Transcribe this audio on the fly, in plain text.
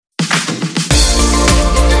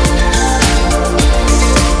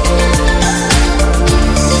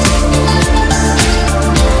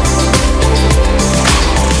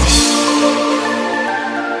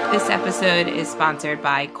sponsored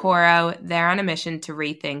by Coro. They're on a mission to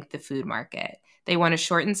rethink the food market. They want to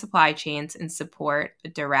shorten supply chains and support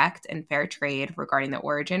direct and fair trade regarding the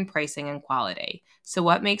origin, pricing, and quality. So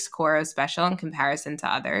what makes Coro special in comparison to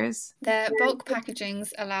others? Their bulk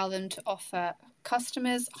packagings allow them to offer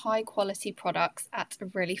customers high-quality products at a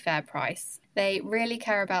really fair price. They really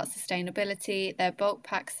care about sustainability. Their bulk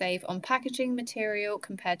packs save on packaging material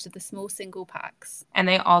compared to the small single packs. And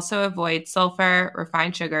they also avoid sulfur,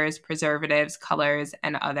 refined sugars, preservatives, colors,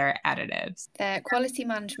 and other additives. Their quality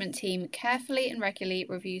management team carefully and regularly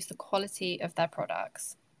reviews the quality of their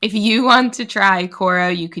products. If you want to try Coro,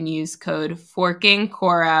 you can use code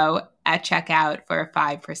FORKINGCORO at checkout for a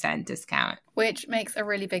 5% discount. Which makes a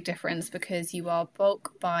really big difference because you are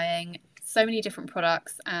bulk buying so many different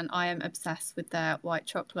products, and I am obsessed with their white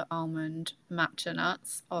chocolate almond matcha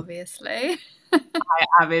nuts, obviously. I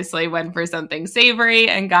obviously went for something savory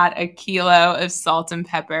and got a kilo of salt and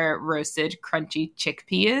pepper roasted crunchy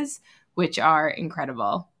chickpeas, which are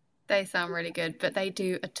incredible. They sound really good, but they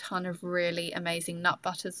do a ton of really amazing nut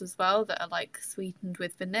butters as well that are like sweetened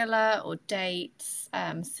with vanilla or dates,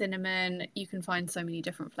 cinnamon. You can find so many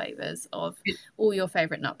different flavors of all your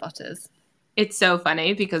favorite nut butters. It's so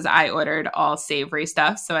funny because I ordered all savory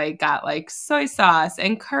stuff. So I got like soy sauce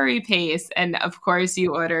and curry paste. And of course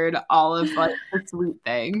you ordered all of like the sweet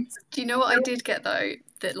things. Do you know what I did get though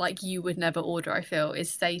that like you would never order, I feel, is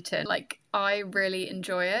Satan. Like I really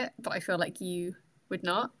enjoy it, but I feel like you would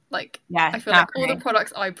not. Like, yeah, I feel like all the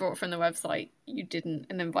products I brought from the website, you didn't,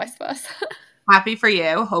 and then vice versa. Happy for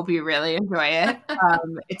you. Hope you really enjoy it.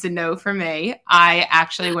 It's a no for me. I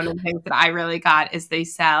actually, one of the things that I really got is they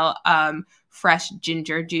sell fresh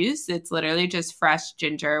ginger juice. It's literally just fresh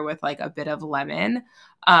ginger with like a bit of lemon.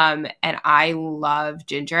 And I love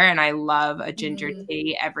ginger, and I love a ginger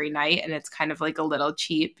tea every night. And it's kind of like a little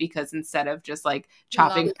cheap because instead of just like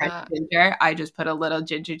chopping fresh ginger, I just put a little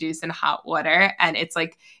ginger juice in hot water, and it's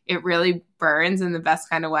like it really burns in the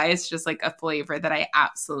best kind of way. It's just like a flavor that I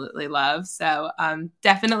absolutely love. So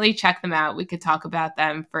definitely check them out. We could talk about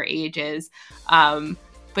them for ages. But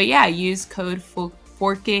yeah, use code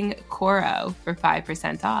FORKINGCORO for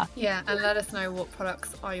 5% off. Yeah, and let us know what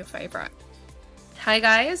products are your favorite. Hi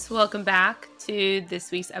guys, welcome back to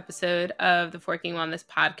this week's episode of the Forking Wellness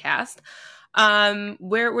podcast.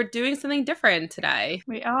 We're doing something different today.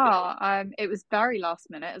 We are. It was very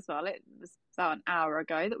last minute as well. It was about an hour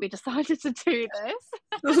ago that we decided to do this.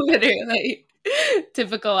 Literally.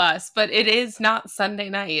 Typical us. But it is not Sunday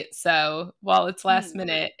night. So while it's last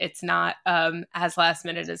minute, it's not as last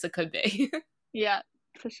minute as it could be. Yeah,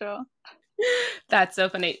 for sure. That's so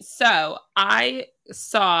funny. So I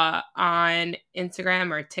saw on Instagram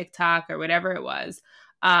or TikTok or whatever it was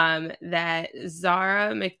that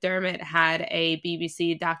Zara McDermott had a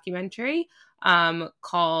BBC documentary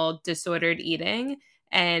called Disordered Eating.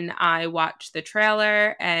 And I watched the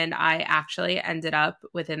trailer, and I actually ended up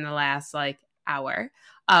within the last like hour.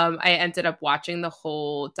 I ended up watching the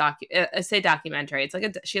whole I say documentary. It's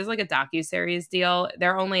like she has like a docuseries deal.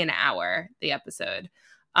 They're only an hour, the episode.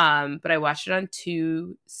 But I watched it on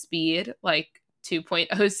 2 speed, like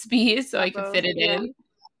 2.0 speed, so I could fit it in.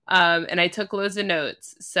 And I took loads of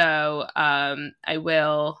notes. So I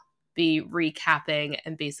will be recapping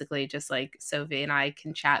and basically just like Sophie and I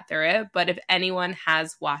can chat through it. But if anyone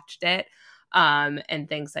has watched it and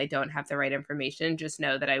thinks I don't have the right information, just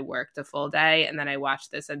know that I worked a full day and then I watched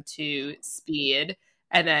this on 2 speed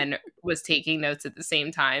and then was taking notes at the same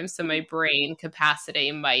time. So my brain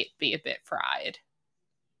capacity might be a bit fried.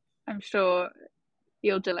 I'm sure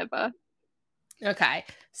you'll deliver. Okay.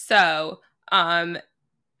 So,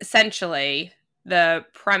 essentially, the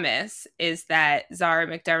premise is that Zara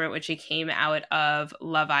McDermott, when she came out of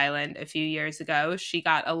Love Island a few years ago, she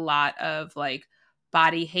got a lot of, like,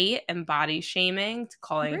 body hate and body shaming,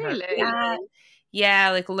 calling her fat.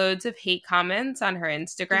 Yeah, like, loads of hate comments on her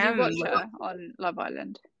Instagram. Did you watch her on Love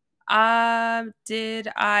Island? Did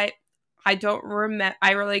I don't remember.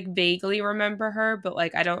 I like vaguely remember her, but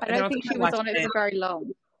like I don't think she was on it for very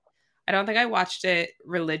long. I don't think I watched it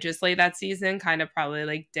religiously that season. Kind of probably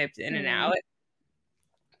like dipped in and out.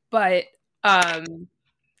 But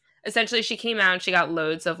essentially, she came out and she got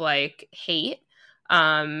loads of like hate,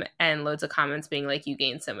 and loads of comments being like, "You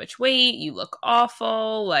gained so much weight. You look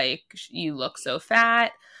awful. Like you look so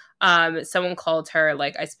fat." Someone called her,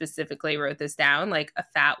 like, I specifically wrote this down, like a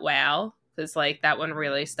fat whale. Because like that one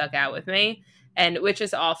really stuck out with me, and which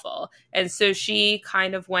is awful. And so she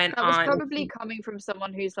kind of went on. That was probably coming from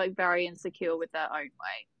someone who's like very insecure with their own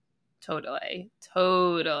weight. Totally.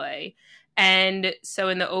 And so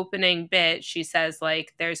in the opening bit, she says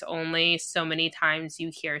like, there's only so many times you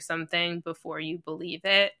hear something before you believe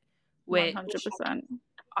it, which 100%.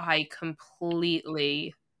 I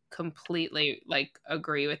completely like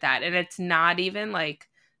agree with that. And it's not even like,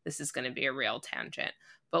 this is going to be a real tangent,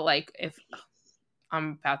 but like, if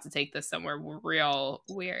I'm about to take this somewhere real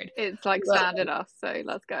weird, It's like but standard us, so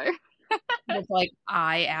let's go. it's like,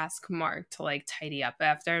 I ask Mark to like tidy up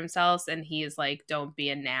after himself, and he is like, don't be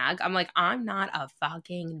a nag. I'm like, I'm not a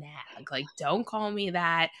fucking nag. Like, don't call me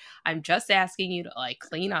that. I'm just asking you to like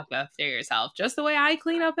clean up after yourself, just the way I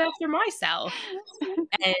clean up after myself.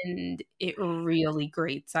 And it really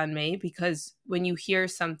grates on me, because when you hear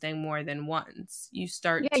something more than once, you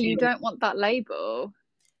start Yeah, you don't want that label.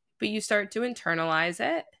 but you start to internalize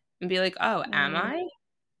it and be like, oh, am I?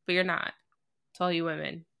 But you're not. To all you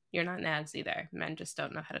women, you're not nags either. Men just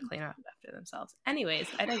don't know how to clean up after themselves. Anyways,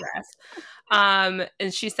 I digress.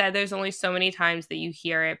 And she said there's only so many times that you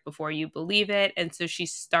hear it before you believe it. And so she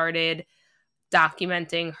started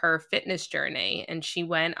documenting her fitness journey, and she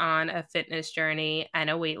went on a fitness journey and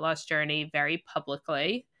a weight loss journey very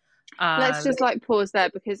publicly. Let's just like pause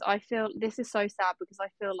there, because I feel this is so sad, because I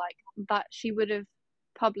feel like that she would have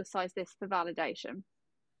publicized this for validation,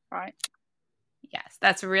 right? Yes,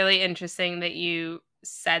 that's really interesting that you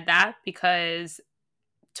said that, because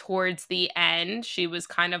towards the end, she was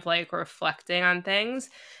kind of like reflecting on things,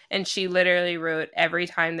 and she literally wrote every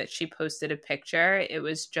time that she posted a picture, it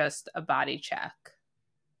was just a body check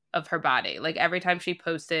of her body. Like every time she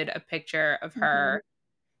posted a picture of her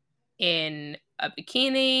in a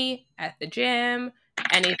bikini, at the gym,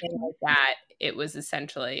 anything like that, it was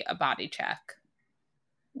essentially a body check.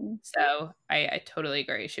 So I totally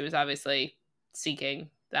agree. She was obviously seeking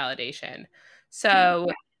validation. So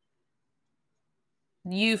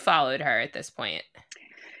you followed her at this point.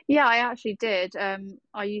 Yeah, I actually did.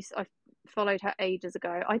 I followed her ages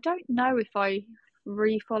ago. I don't know if I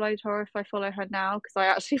re-followed her or if I follow her now, because I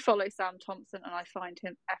actually follow Sam Thompson and I find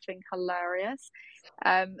him effing hilarious.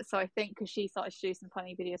 So I think because she started to do some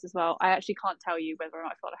funny videos as well, I actually can't tell you whether or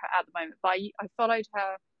not I follow her at the moment, but I followed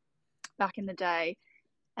her back in the day.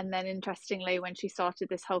 And then interestingly, when she started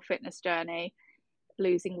this whole fitness journey,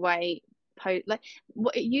 losing weight, like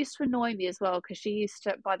what it used to annoy me as well, because she used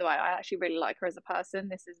to, by the way, I actually really like her as a person.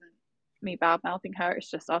 This isn't me bad mouthing her, it's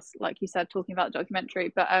just us, like you said, talking about the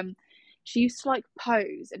documentary. But she used to like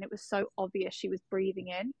pose, and it was so obvious she was breathing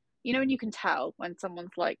in, you know, and you can tell when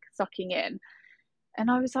someone's like sucking in. And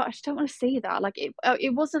I was like, I just don't want to see that. Like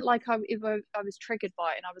it wasn't like I was triggered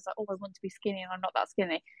by it and I was like, oh, I want to be skinny and I'm not that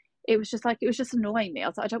skinny. It was just like, it was just annoying me. I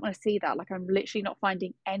was like, I don't want to see that. Like, I'm literally not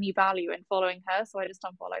finding any value in following her, so I just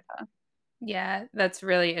unfollowed her. Yeah, that's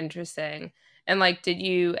really interesting. And like, did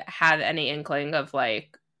you have any inkling of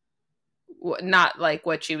like, not like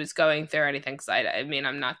what she was going through or anything? Because I mean,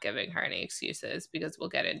 I'm not giving her any excuses, because we'll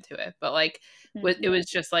get into it. But like, it was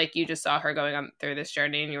just like you just saw her going on through this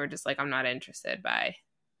journey, and you were just like, I'm not interested by.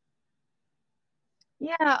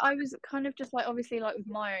 Yeah, I was kind of just like, obviously, like with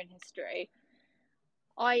my own history,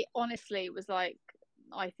 I honestly was like,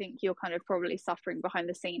 I think you're kind of probably suffering behind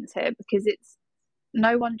the scenes here, because it's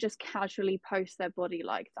no one just casually posts their body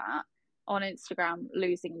like that on Instagram,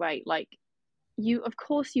 losing weight. Like, you, of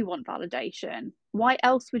course you want validation. Why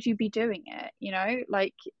else would you be doing it? You know,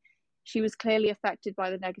 like, she was clearly affected by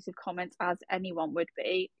the negative comments, as anyone would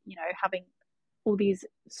be, you know, having all these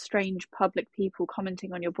strange public people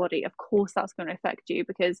commenting on your body. Of course that's going to affect you,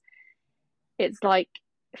 because it's like,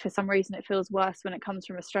 for some reason it feels worse when it comes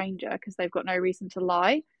from a stranger, because they've got no reason to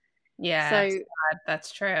lie. Yeah, so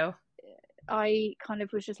that's true. I kind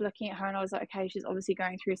of was just looking at her and I was like, okay, she's obviously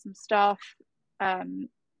going through some stuff.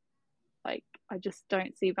 Like, I just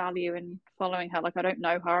don't see value in following her. Like, I don't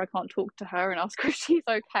know her, I can't talk to her and ask her if she's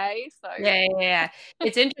okay. So Yeah.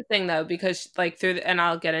 It's interesting though, because like and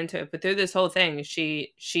I'll get into it, but through this whole thing,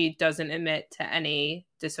 she doesn't admit to any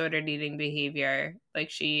disordered eating behavior. Like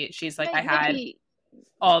she's like, I had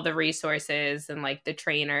all the resources and like the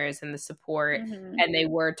trainers and the support, and they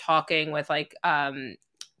were talking with like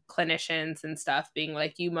clinicians and stuff, being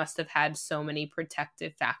like, you must have had so many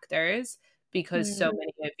protective factors, because so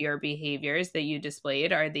many of your behaviors that you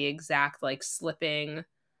displayed are the exact like slipping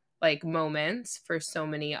like moments for so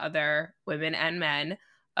many other women and men,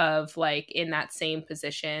 of like in that same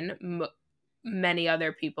position, many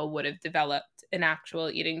other people would have developed an actual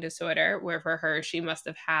eating disorder, where for her, she must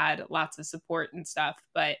have had lots of support and stuff.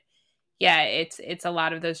 But yeah, it's a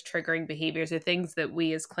lot of those triggering behaviors are things that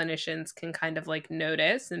we as clinicians can kind of like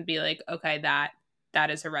notice and be like, okay, that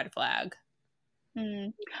is a red flag.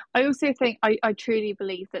 I also think I truly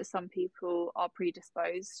believe that some people are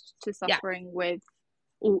predisposed to suffering with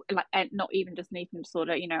all, like, not even just an eating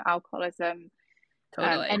disorder, you know, alcoholism,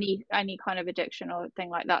 Totally. any kind of addiction or thing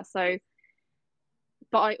like that. So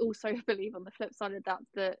But I also believe on the flip side of that,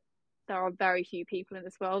 that there are very few people in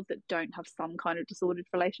this world that don't have some kind of disordered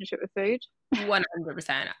relationship with food.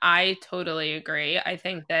 100%. I totally agree. I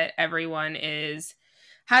think that everyone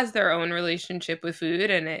has their own relationship with food,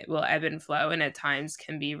 and it will ebb and flow, and at times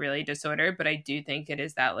can be really disordered. But I do think it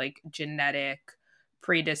is that like genetic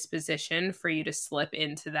predisposition for you to slip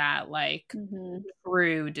into that like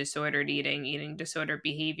through disordered eating disordered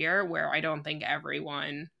behavior, where I don't think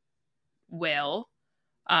everyone will.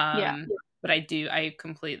 But I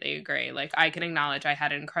completely agree. Like, I can acknowledge I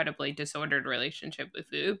had an incredibly disordered relationship with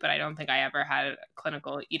food, but I don't think I ever had a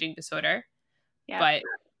clinical eating disorder. Yeah. But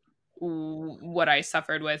what I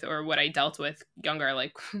suffered with or what I dealt with younger,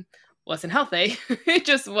 like, wasn't healthy. It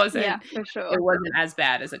just wasn't. Yeah, for sure. It wasn't as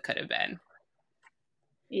bad as it could have been.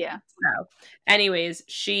 Yeah. So, anyways,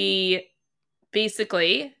 she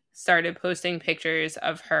basically started posting pictures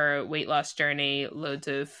of her weight loss journey, loads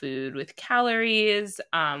of food with calories,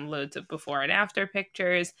 loads of before and after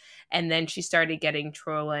pictures. And then she started getting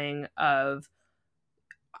trolling of,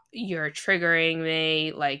 you're triggering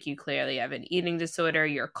me, like you clearly have an eating disorder,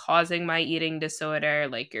 you're causing my eating disorder,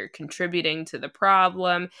 like you're contributing to the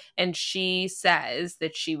problem. And she says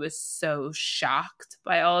that she was so shocked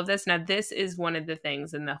by all of this. Now, this is one of the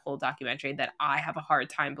things in the whole documentary that I have a hard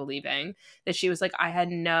time believing, that she was like, I had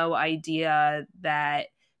no idea that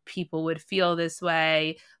people would feel this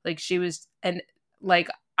way. Like, she was, and like,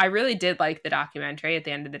 I really did like the documentary at the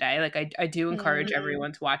end of the day. Like, I do encourage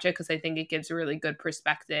everyone to watch it, because I think it gives a really good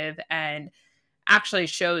perspective and actually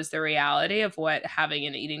shows the reality of what having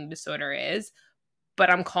an eating disorder is. But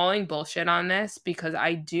I'm calling bullshit on this, because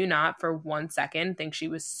I do not for 1 second think she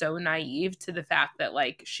was so naive to the fact that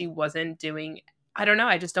like she wasn't doing, I don't know,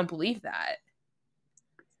 I just don't believe that.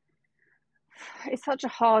 It's such a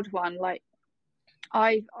hard one. Like,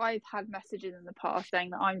 I've had messages in the past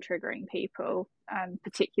saying that I'm triggering people,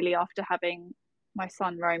 particularly after having my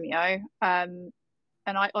son Romeo. And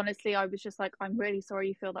I honestly, I was just like, I'm really sorry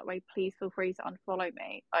you feel that way. Please feel free to unfollow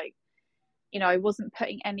me. Like, you know, I wasn't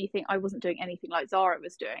doing anything like Zara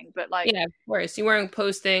was doing, but like, yeah, of course, you weren't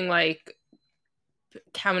posting like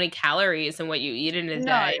how many calories and what you eat in a day.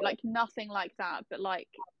 No, like nothing like that. But like,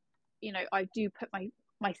 you know, I do put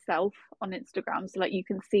myself on Instagram, so like you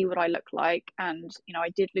can see what I look like. And you know, I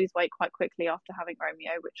did lose weight quite quickly after having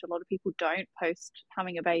Romeo, which a lot of people don't post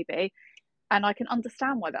having a baby. And I can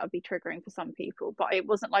understand why that would be triggering for some people, but it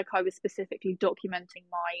wasn't like I was specifically documenting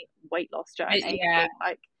my weight loss journey. Yeah.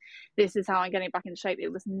 Like, this is how I'm getting back in shape.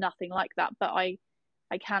 It was nothing like that. But I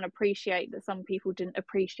can appreciate that some people didn't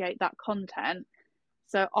appreciate that content.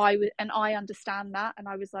 So I understand that, and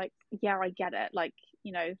I was like, yeah, I get it. Like,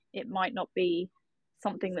 you know, it might not be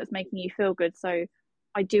something that's making you feel good. So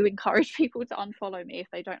I do encourage people to unfollow me if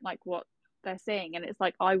they don't like what they're seeing. And it's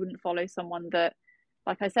like, I wouldn't follow someone that,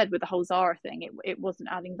 like I said, with the whole Zara thing, it wasn't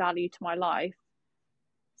adding value to my life.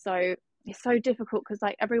 So it's so difficult, because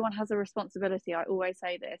like everyone has a responsibility, I always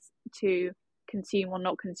say this, to consume or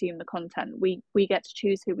not consume the content. We get to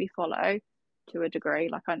choose who we follow to a degree.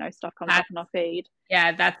 Like, I know stuff comes up in our feed.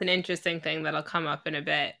 Yeah, that's an interesting thing that'll come up in a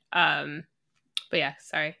bit. But yeah,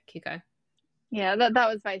 sorry, keep going. Yeah, that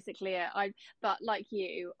was basically it. But like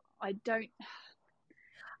you, I don't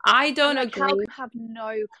agree. I have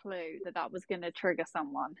no clue that was going to trigger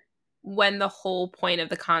someone, when the whole point of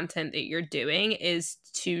the content that you're doing is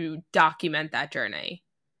to document that journey.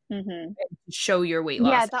 Show your weight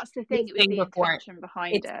loss. Yeah, that's the thing. It was the intention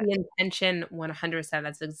behind it. The intention, 100%.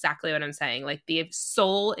 That's exactly what I'm saying. Like, the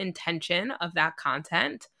sole intention of that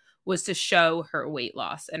content was to show her weight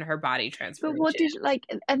loss and her body transformation. But what did, like,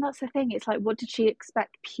 and that's the thing. It's like, what did she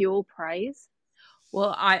expect? Pure praise?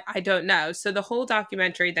 Well, I don't know. So the whole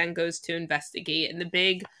documentary then goes to investigate, and the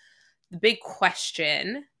big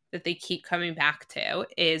question that they keep coming back to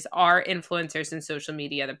is, are influencers and social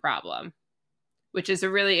media the problem? Which is a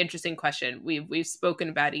really interesting question. We've spoken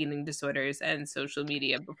about eating disorders and social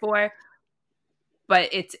media before, but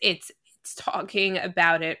it's talking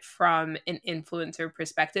about it from an influencer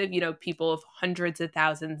perspective. You know, people of hundreds of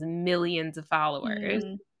thousands, millions of followers.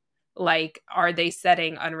 Like, are they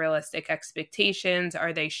setting unrealistic expectations?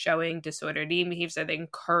 Are they showing disordered eating behaviors? Are they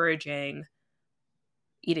encouraging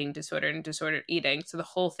eating disorder and disordered eating? So the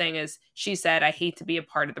whole thing is, she said, I hate to be a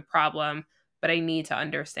part of the problem, but I need to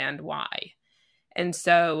understand why. And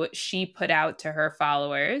so she put out to her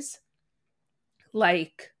followers,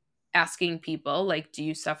 like, asking people, like, do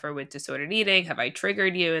you suffer with disordered eating? Have I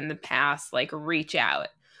triggered you in the past? Like, reach out,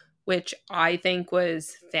 which I think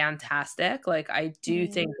was fantastic. Like, I do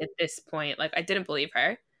think at this point, like, I didn't believe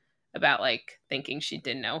her about, like, thinking she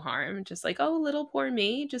did no harm. Just like, oh, little poor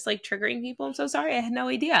me, just, like, triggering people. I'm so sorry. I had no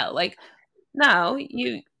idea. Like, No,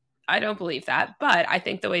 I don't believe that, but I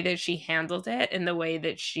think the way that she handled it and the way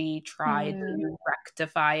that she tried to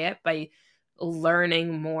rectify it by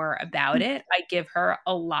learning more about it, I give her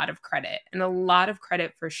a lot of credit, and a lot of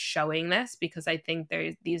credit for showing this, because I think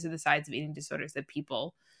these are the sides of eating disorders that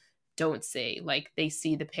people don't see. Like, they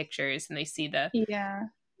see the pictures and they see the Yeah.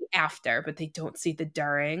 after, but they don't see the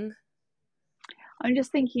during. I'm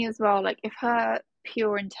just thinking as well, like, if her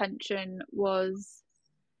pure intention was,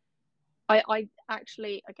 I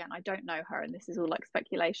actually, again, I don't know her, and this is all like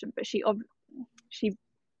speculation, but she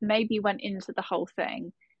maybe went into the whole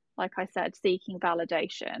thing, like I said, seeking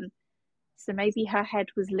validation. So maybe her head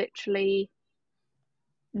was literally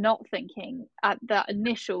not thinking at that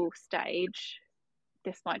initial stage,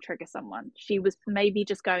 this might trigger someone. She was maybe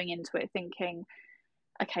just going into it thinking,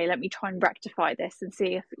 okay, let me try and rectify this and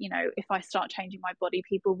see if, if I start changing my body,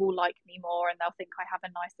 people will like me more and they'll think I have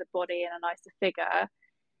a nicer body and a nicer figure.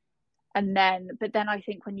 But then I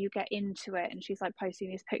think when you get into it and she's like posting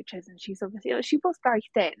these pictures and she's obviously, she was very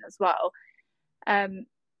thin as well.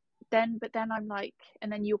 But then I'm like,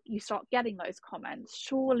 and then you start getting those comments.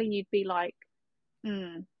 Surely you'd be like,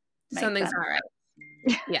 something's not right.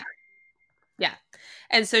 Yeah.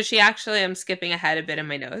 And so she actually, I'm skipping ahead a bit in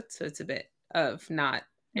my notes, so it's a bit of not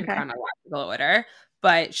in chronological order,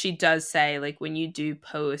 but she does say, like, when you do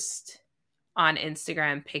post on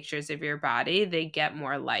Instagram pictures of your body, they get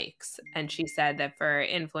more likes. And she said that for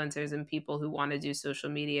influencers and people who want to do social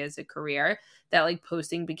media as a career, that like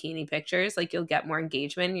posting bikini pictures, like, you'll get more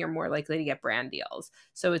engagement, you're more likely to get brand deals.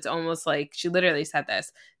 So it's almost like, she literally said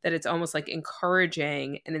this, that it's almost like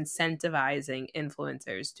encouraging and incentivizing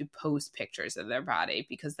influencers to post pictures of their body,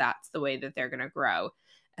 because that's the way that they're going to grow.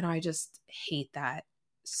 And I just hate that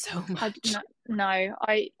so much.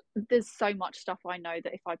 There's so much stuff I know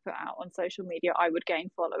that if I put out on social media, I would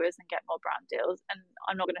gain followers and get more brand deals, and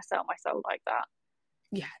I'm not going to sell my soul like that.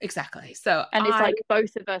 Yeah, exactly. So, and it's like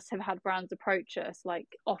both of us have had brands approach us, like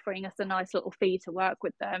offering us a nice little fee to work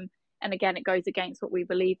with them, and again, it goes against what we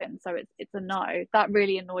believe in. So it's a no. That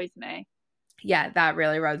really annoys me. Yeah, that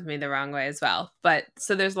really rubs me the wrong way as well. But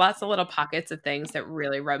so there's lots of little pockets of things that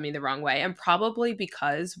really rub me the wrong way, and probably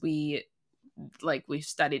because we've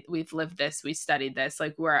lived this, we studied this,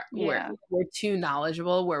 like we're too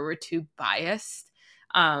knowledgeable, we're too biased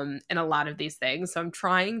in a lot of these things. So I'm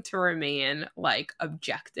trying to remain like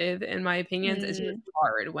objective in my opinions. It's just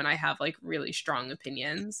hard when I have like really strong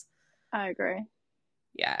opinions. I agree.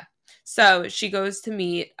 Yeah. So she goes to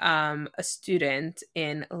meet a student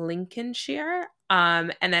in Lincolnshire,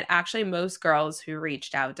 and that actually most girls who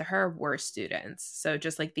reached out to her were students. So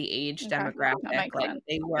just like the age demographic, like sense.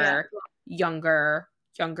 They were younger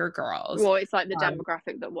girls. Well, it's like the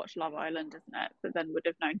demographic that watched Love Island, isn't it? But then would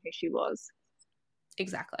have known who she was.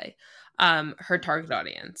 Exactly. Her target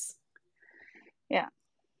audience. Yeah.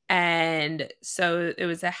 And so it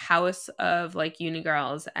was a house of like uni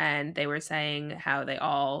girls, and they were saying how they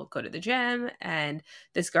all go to the gym. And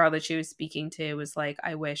this girl that she was speaking to was like,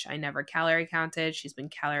 I wish I never calorie counted. She's been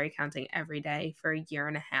calorie counting every day for a year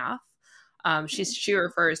and a half. She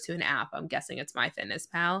refers to an app. I'm guessing it's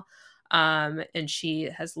MyFitnessPal. And she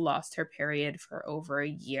has lost her period for over a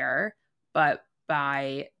year, but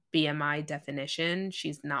by BMI definition,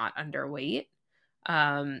 she's not underweight.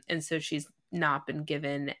 And so she's not been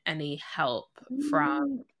given any help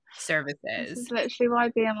from services. This is literally why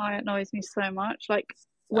BMI annoys me so much. Like,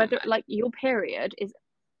 like your period is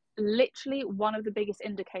literally one of the biggest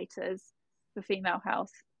indicators for female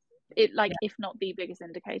health. If not the biggest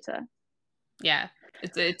indicator. Yeah,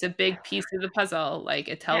 it's a big piece of the puzzle. Like,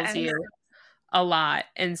 it tells you a lot.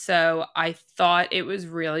 And so I thought it was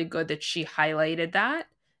really good that she highlighted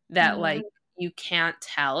that like, you can't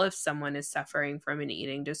tell if someone is suffering from an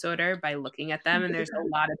eating disorder by looking at them. And there's a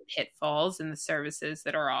lot of pitfalls in the services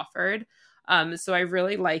that are offered. So I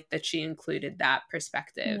really like that she included that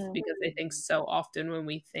perspective, because I think so often when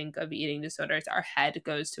we think of eating disorders, our head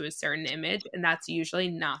goes to a certain image, and that's usually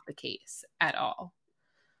not the case at all.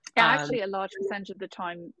 Yeah, actually a large percentage of the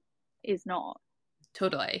time is not.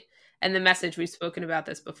 Totally. And the message, we've spoken about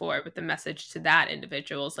this before, but the message to that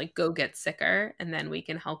individual is like, go get sicker and then we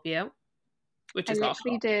can help you. Which is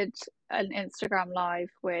awful. I literally did an Instagram live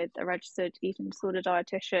with a registered eating disorder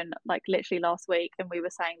dietitian like literally last week, and we were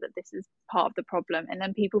saying that this is part of the problem, and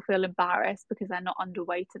then people feel embarrassed because they're not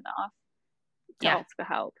underweight enough to ask for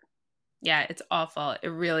help. Yeah, it's awful. It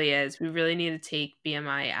really is. We really need to take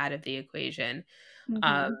BMI out of the equation.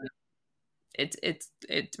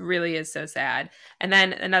 It really is so sad. And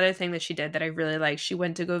then another thing that she did that I really like, she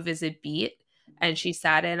went to go visit Beat, and she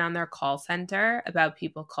sat in on their call center about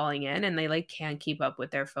people calling in, and they like can't keep up with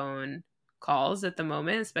their phone calls at the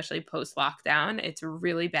moment, especially post lockdown. It's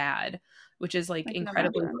really bad, which is like I can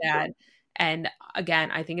incredibly imagine. sad. And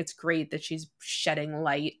again, I think it's great that she's shedding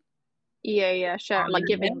light Yeah, sure. on Like it.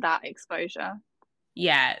 giving that exposure.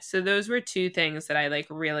 Yeah, so those were two things that I like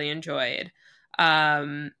really enjoyed.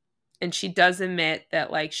 Um and she does admit that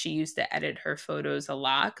like she used to edit her photos a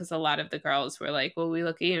lot because a lot of the girls were like, "Well, we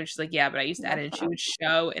look at you," and she's like, "Yeah, but I used to Love edit." And she that. would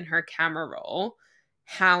show in her camera roll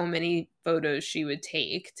how many photos she would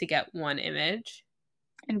take to get one image.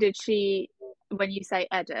 And did she, when you say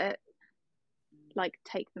edit, like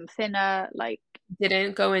take them thinner, like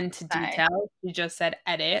Didn't go into say? detail. She just said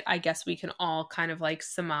edit. I guess we can all kind of like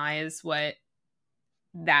surmise what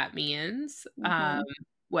that means.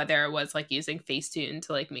 Whether it was like using Facetune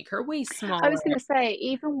to like make her waist I smaller. was gonna say,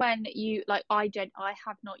 even when you like, I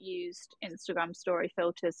have not used Instagram story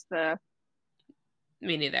filters for,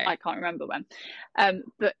 Me neither. I can't remember when,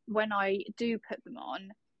 but when I do put them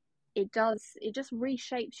on, it just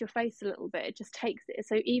reshapes your face a little bit. It just takes it.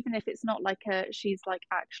 So even if it's not like she's like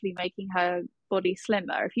actually making her body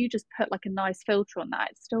slimmer, if you just put like a nice filter on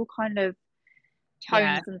that, it still kind of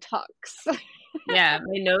tones and tucks. Yeah,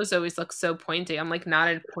 my nose always looks so pointy. I'm like not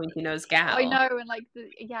a pointy nose gal. I know, and like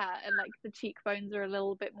the cheekbones are a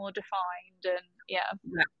little bit more defined, and yeah.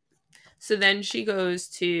 So then she goes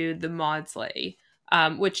to the Maudsley.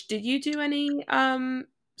 Which did you do any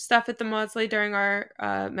stuff at the Maudsley during our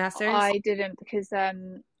masters? I didn't, because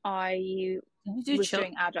I Did you do was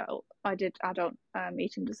doing adult. I did adult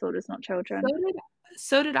eating disorders, not children.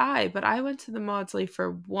 So did I, but I went to the Maudsley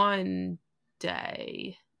for one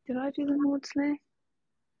day. Did I do the Maudsley?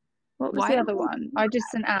 What was the other one? I did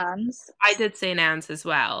St. Anne's. I did St. Anne's as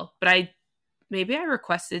well, but maybe I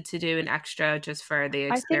requested to do an extra just for the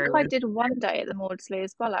experience. I think I did one day at the Maudsley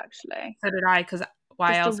as well, actually. So did I, because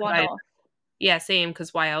why just else a would I? one-off. Yeah, same,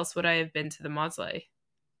 because why else would I have been to the Maudsley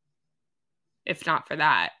if not for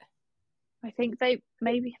that? I think they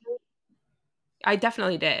maybe. I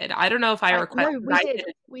definitely did. I don't know if I requested. No,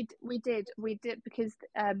 we did because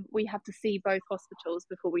we had to see both hospitals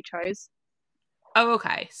before we chose. Oh,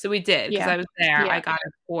 okay. So we did, because I was there. Yeah. I got a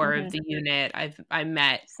tour of the unit. I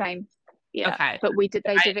met. Same. Yeah. Okay. But we did.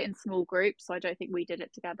 They did it in small groups, so I don't think we did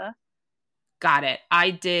it together. Got it. I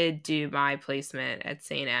did do my placement at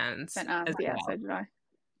St. Anne's. St. Anne's, yeah, so did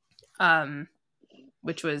I.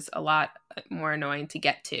 Which was a lot more annoying to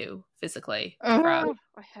get to physically. I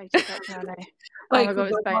hated that journey. Oh my god,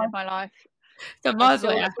 it's bane of my life. The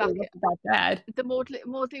Maudsley wasn't that bad. The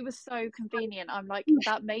Maudsley was so convenient. I'm like,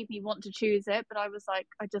 that made me want to choose it, but I was like,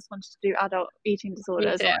 I just wanted to do adult eating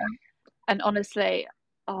disorders. And honestly,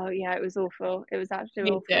 oh yeah, it was awful. It was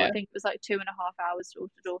absolutely awful. I think it was like 2.5 hours door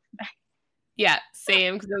to door for me. Yeah,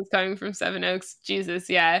 same, because I was coming from Seven Oaks. Jesus,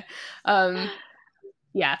 yeah.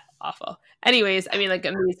 Yeah, awful. Anyways, I mean, like,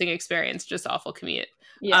 amazing experience, just awful commute.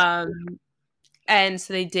 Yeah. And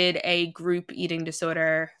so they did a group eating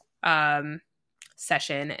disorder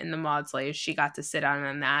session in the Maudsley. She got to sit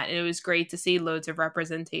on that, and it was great to see loads of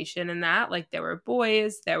representation in that. Like, there were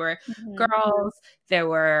boys, there were girls, there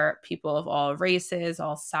were people of all races,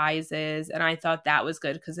 all sizes, and I thought that was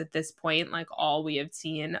good, because at this point, like, all we have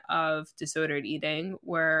seen of disordered eating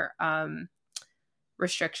were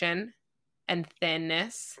restriction and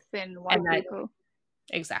thinness. Thin white people.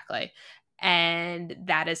 Exactly. And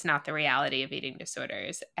that is not the reality of eating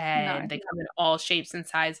disorders. And they come in all shapes and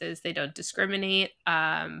sizes. They don't discriminate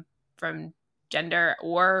from gender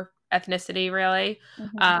or ethnicity, really.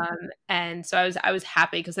 And so I was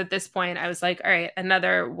happy, because at this point I was like, all right,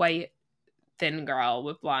 another white thin girl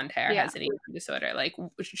with blonde hair has an eating disorder. Like,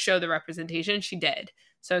 show the representation. She did.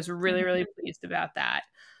 So I was really, really pleased about that.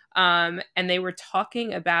 And they were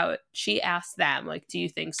talking about, she asked them, like, do you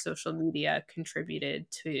think social media contributed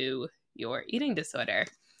to your eating disorder?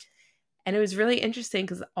 And it was really interesting,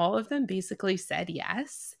 because all of them basically said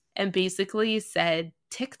yes, and basically said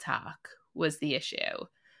TikTok was the issue,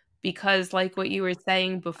 because like what you were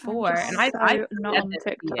saying before, and I've not on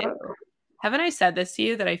TikTok. Haven't I said this to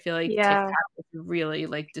you, that I feel like TikTok is really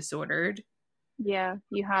like disordered? Yeah,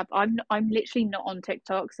 you have. I'm literally not on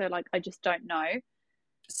TikTok, so like I just don't know.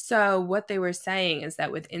 So what they were saying is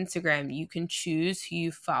that with Instagram, you can choose who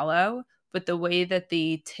you follow, but the way that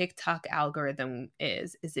the TikTok algorithm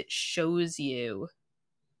is it shows you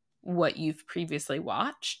what you've previously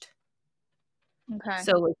watched. Okay.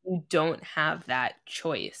 So like, you don't have that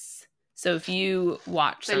choice. So if you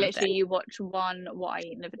watch something, literally you watch one What I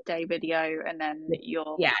Eat in a Day video, and then you're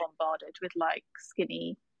bombarded with like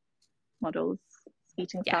skinny models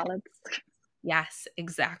eating salads. Yes,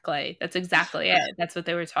 exactly. That's exactly it. That's what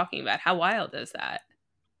they were talking about. How wild is that?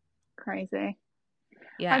 Crazy.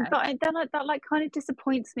 Yeah. That like kind of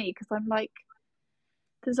disappoints me because I'm like,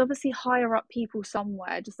 there's obviously higher up people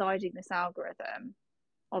somewhere deciding this algorithm,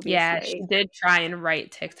 Yeah, obviously. she did try and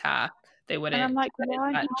write TikTok. They And wouldn't I'm like, let it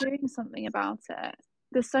why aren't you touch. doing something about it?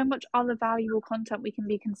 There's so much other valuable content we can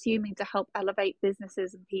be consuming to help elevate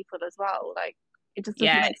businesses and people as well. Like, it just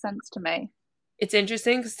doesn't Yeah, make sense to me. it's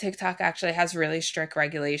interesting because TikTok actually has really strict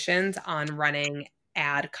regulations on running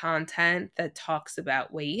ad content that talks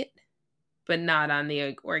about weight, but not on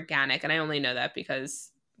the organic. And I only know that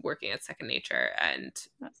because working at Second Nature and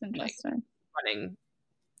That's like interesting. running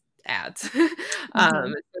ads.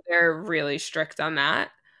 Mhm. So they're really strict on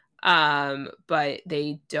that. But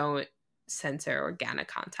they don't censor organic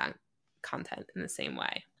content in the same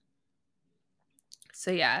way. So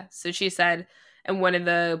yeah, so she said, and one of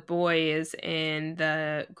the boys in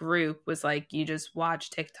the group was like, you just watch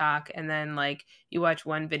TikTok and then like you watch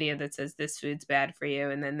one video that says this food's bad for you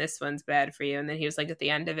and then this one's bad for you. And then he was like, at the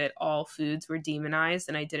end of it, all foods were demonized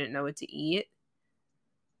and I didn't know what to eat,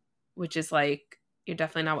 which is like, you're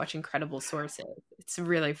definitely not watching credible sources. It's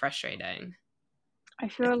really frustrating. I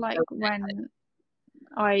feel like So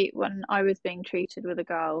when I was being treated with a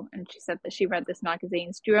girl and she said that she read this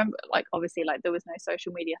magazine. Do you remember, like, obviously, like there was no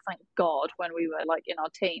social media, thank God, when we were like in our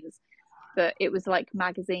teens, but it was like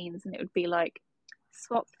magazines and it would be like,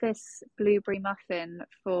 swap this blueberry muffin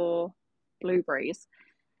for blueberries.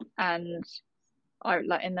 And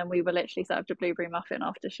and then we were literally served a blueberry muffin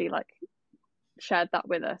after she like shared that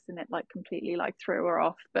with us, and it like completely like threw her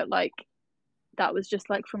off. But like, that was just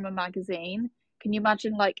like from a magazine. Can you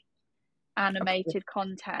imagine like animated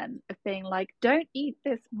content of being like, don't eat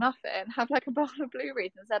this muffin, have like a bowl of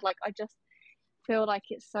blueberries instead? Like, I just feel like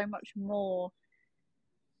it's so much more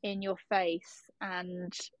in your face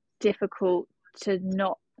and difficult to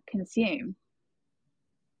not consume.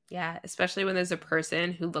 yeah, especially when there's a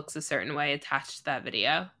person who looks a certain way attached to that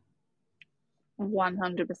video.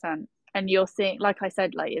 100%. And you're seeing, like I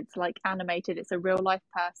said, like it's like animated, it's a real life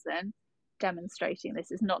person demonstrating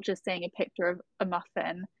this. It's not just seeing a picture of a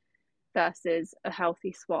muffin versus a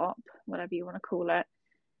healthy swap, whatever you want to call it,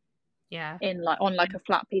 Yeah. in like on like a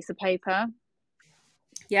flat piece of paper.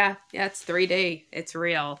 Yeah, it's 3D. It's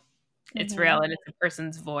real. It's real and it's a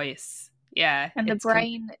person's voice. Yeah. And the It's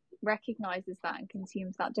brain recognizes that and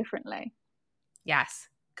consumes that differently. yes.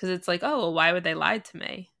 Because it's like, oh, well, why would they lie to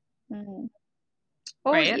me?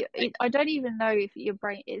 Or Right? I don't even know if your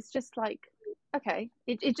brain, it's just like, okay,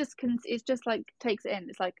 it just like takes it in.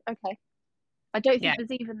 It's like, okay. I don't think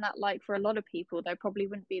there's even that, like, for a lot of people, there probably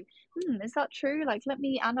wouldn't be, is that true? Like, let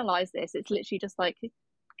me analyze this. It's literally just like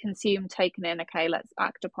consume, taken in, okay, let's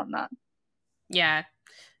act upon that. Yeah.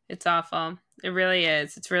 It's awful. It really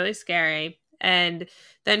is. It's really scary. And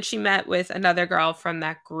then she met with another girl from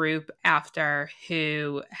that group after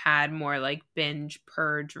who had more like binge,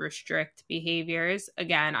 purge, restrict behaviors.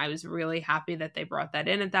 Again, I was really happy that they brought that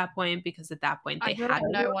in at that point because at that point they I feel had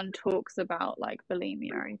like no one talks about like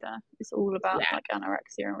bulimia either. It's all about like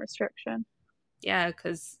anorexia and restriction. Yeah,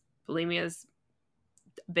 because bulimia is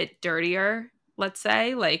a bit dirtier, let's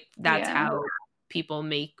say. Like that's how people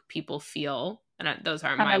make people feel. And those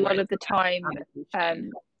aren't my words. And a lot words. of the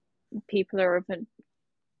time, people are of a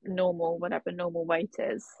normal, whatever normal weight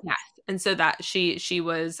is. Yes. And so that she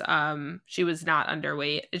was not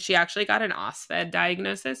underweight. And she actually got an OSFED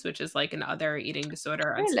diagnosis, which is like an other eating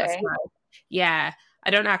disorder. Really? Yeah. I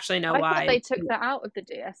don't actually know why. I thought they took that out of the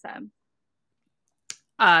DSM.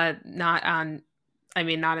 Not on, I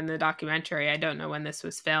mean, not in the documentary. I don't know when this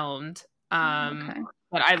was filmed. Okay.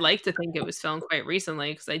 But I like to think it was filmed quite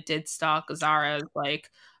recently because I did stalk Zara's like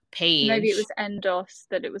page. Maybe it was Endos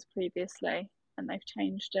that it was previously and they've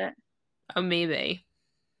changed it. Oh, maybe.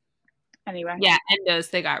 Anyway. Yeah, Endos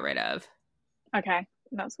they got rid of. Okay,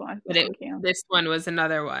 that's what I was thinking of. This one was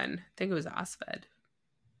another one. I think it was OSFED.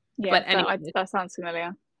 Yeah, but anyway, that sounds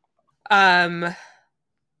familiar.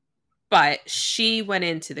 But she went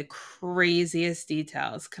into the craziest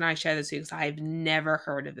details. Can I share this with you? Because I've never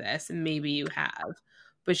heard of this, and maybe you have.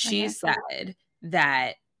 But she said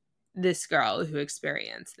that this girl who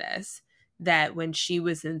experienced this, that when she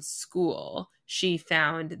was in school, she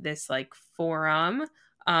found this like forum,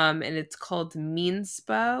 and it's called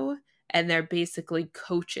Meanspo, and they're basically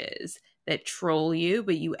coaches that troll you,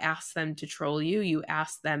 but you ask them to troll you, you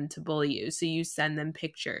ask them to bully you. So you send them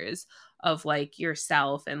pictures of like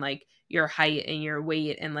yourself and like your height and your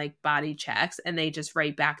weight and like body checks, and they just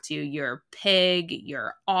write back to you, you're a pig,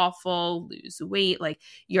 you're awful, lose weight. Like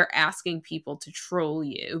you're asking people to troll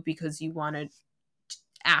you because you want to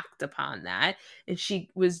act upon that. And she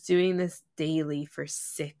was doing this daily for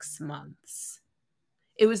 6 months.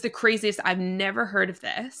 It was the craziest. I've never heard of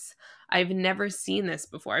this. I've never seen this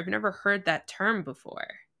before. I've never heard that term before.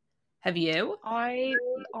 Have you?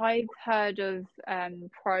 I've heard of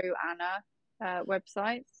pro Anna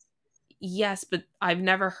websites. Yes, but I've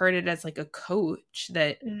never heard it as like a coach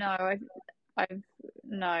that. No, I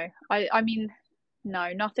mean,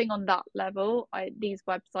 no, nothing on that level. These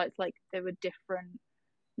websites, like, there were different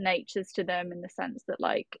natures to them, in the sense that,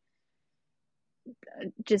 like,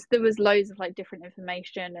 just there was loads of like different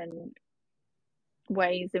information and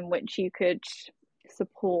ways in which you could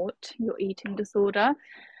support your eating disorder.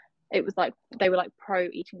 It was like they were like pro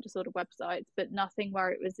eating disorder websites, but nothing where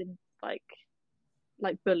it was in like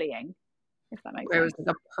bullying, if that makes Where sense. it was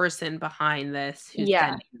like a person behind this who Yeah.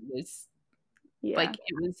 then was Yeah. like,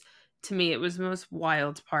 it was, to me, it was the most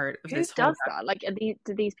wild part of Who this whole does that? Like,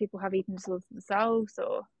 do these people have eating disorders themselves,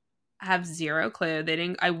 or have zero clue. They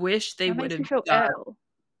didn't. I wish they that would makes me have feel done, ill.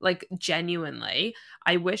 like, genuinely.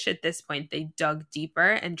 I wish at this point they dug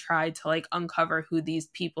deeper and tried to like uncover who these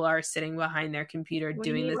people are sitting behind their computer We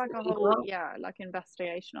doing need this like to a people. whole like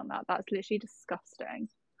investigation on that. That's literally disgusting.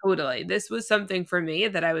 Totally. This was something for me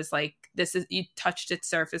that I was like, this is, you touched its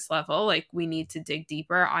surface level. Like, we need to dig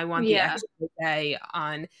deeper. I want the Yeah. expose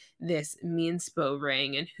on this Meanspo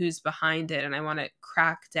ring and who's behind it. And I want to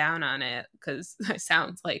crack down on it, because it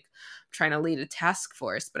sounds like I'm trying to lead a task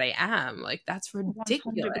force, but I am. Like, that's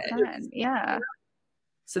ridiculous. 100%. Yeah.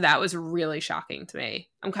 So that was really shocking to me.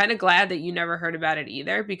 I'm kind of glad that you never heard about it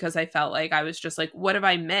either, because I felt like I was just like, what have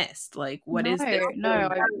I missed? Like, what is this? I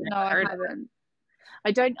haven't. I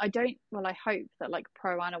don't. Well, I hope that like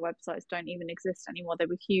pro Anna websites don't even exist anymore. They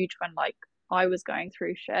were huge when like I was going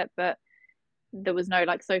through shit, but there was no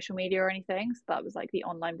like social media or anything. So that was like the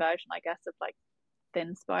online version, I guess, of like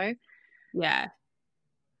Thinspo. Yeah.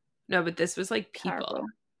 No, but this was like people. Terrible.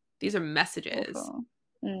 These are messages.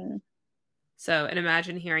 Mm. So, and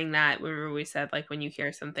imagine hearing that. Remember we said, like, when you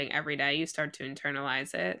hear something every day, you start to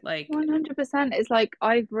internalize it. Like, 100%. It's like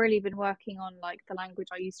I've really been working on like the language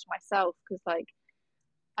I use to myself, because like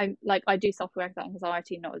I do suffer with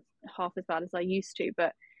anxiety, not half as bad as I used to,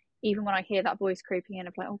 but even when I hear that voice creeping in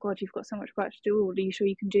of like, oh god, you've got so much work to do, are you sure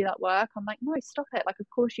you can do that work? I'm like, no, stop it. Like, of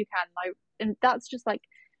course you can. And that's just like,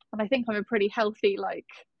 and I think I'm a pretty healthy, like,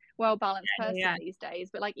 well-balanced person these days,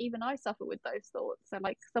 but like even I suffer with those thoughts. So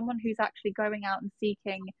like someone who's actually going out and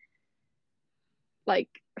seeking like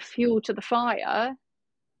fuel to the fire,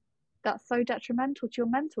 that's so detrimental to your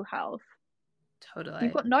mental health. Totally.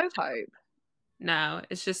 You've got no hope. No,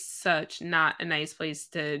 it's just such not a nice place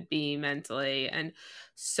to be mentally, and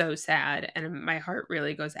so sad. And my heart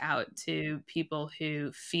really goes out to people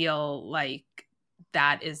who feel like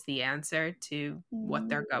that is the answer to what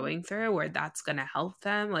they're going through, or that's going to help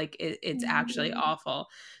them. Like, it's actually awful.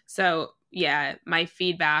 So yeah, my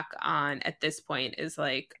feedback on at this point is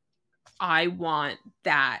like, I want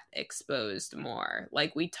that exposed more.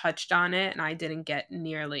 Like, we touched on it and I didn't get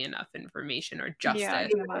nearly enough information or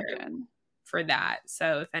justice for that.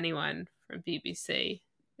 So if anyone from BBC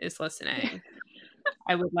is listening,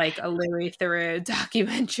 I would like a Louis Theroux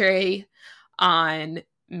documentary on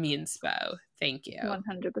Meanspo. Thank you.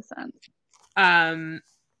 100%.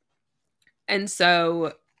 And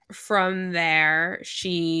so from there,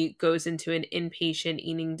 she goes into an inpatient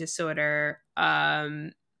eating disorder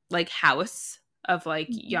like house of like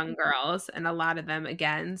young girls, and a lot of them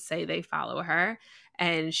again say they follow her,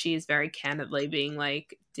 and she's very candidly being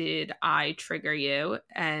like, did I trigger you?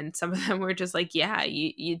 And some of them were just like, yeah,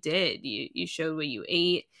 you did. You showed what you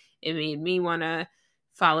ate. It made me want to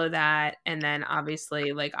follow that. And then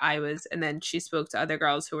obviously like I was, and then she spoke to other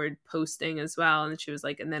girls who were posting as well, and she was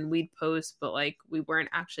like, and then we'd post, but like we weren't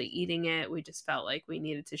actually eating it, we just felt like we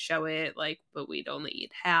needed to show it, like, but we'd only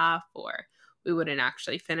eat half, or we wouldn't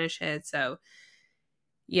actually finish it. So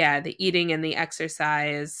yeah, the eating and the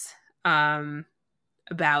exercise,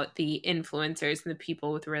 about the influencers and the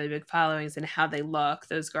people with really big followings and how they look,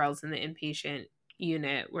 those girls in the inpatient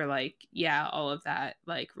unit were like, yeah, all of that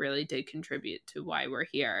like really did contribute to why we're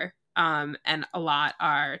here. And a lot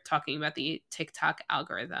are talking about the TikTok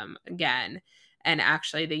algorithm again. And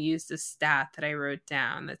actually they used a stat that I wrote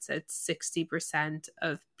down that said 60%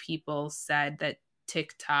 of people said that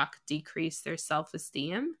TikTok decreased their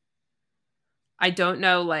self-esteem. I don't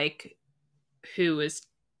know like who was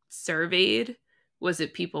surveyed. Was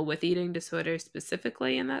it people with eating disorders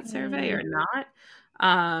specifically in that survey or not?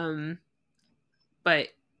 But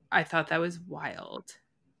I thought that was wild.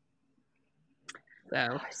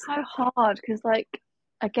 So it's so hard because like,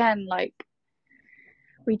 again, like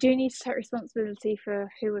we do need to take responsibility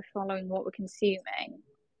for who we're following, what we're consuming,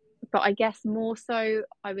 But I guess more so,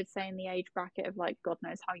 I would say in the age bracket of like, God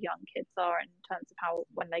knows how young kids are in terms of how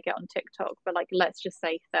when they get on TikTok. But like, let's just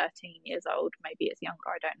say 13 years old, maybe it's younger,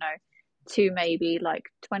 I don't know, to maybe like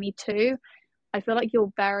 22. I feel like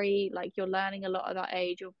you're very like you're learning a lot at that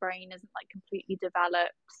age. Your brain isn't like completely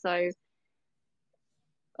developed. So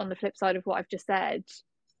on the flip side of what I've just said,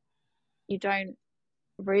 you don't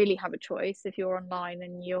really have a choice if you're online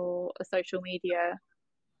and you're a social media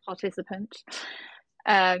participant.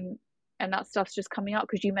 And that stuff's just coming up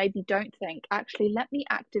because you maybe don't think, actually, let me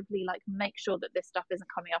actively like make sure that this stuff isn't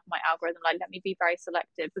coming up my algorithm. Like, let me be very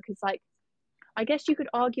selective, because like, I guess you could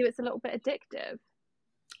argue it's a little bit addictive.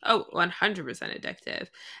 Oh, 100% addictive.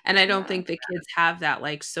 And I don't think the kids have that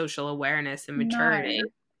like social awareness and maturity. No.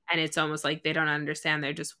 And it's almost like they don't understand.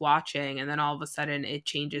 They're just watching, and then all of a sudden it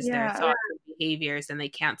changes their Yeah. thoughts and behaviors, and they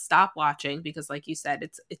can't stop watching because, like you said,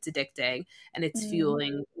 it's addicting and it's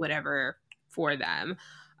fueling whatever for them.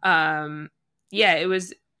 Yeah, it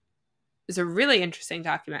was a really interesting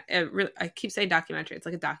document. I keep saying documentary. It's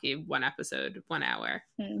like a docu, 1 episode, 1 hour.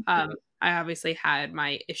 I obviously had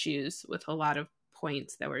my issues with a lot of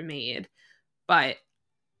points that were made, but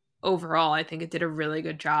overall, I think it did a really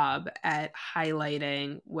good job at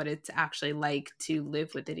highlighting what it's actually like to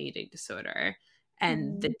live with an eating disorder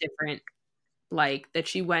and the different, like, that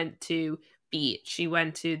she went to Beat, she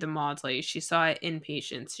went to the Maudsley, she saw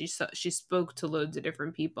inpatients, she spoke to loads of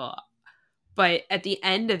different people. But at the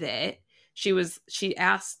end of it, she was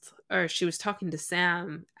talking to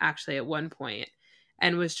Sam actually at one point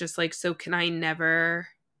and was just like, so can I never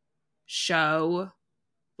show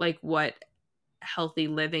like what healthy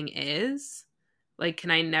living is? Like,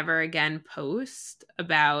 can I never again post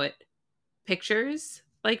about pictures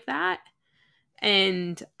like that?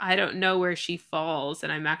 And I don't know where she falls,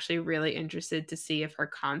 and I'm actually really interested to see if her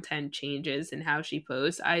content changes and how she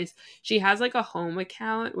posts. She has like a home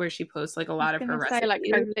account where she posts like a lot of her recipes. Like,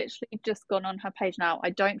 I've literally just gone on her page now. I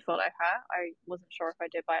don't follow her. I wasn't sure if I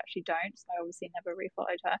did, but I actually don't. So I obviously never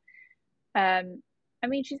refollowed her. I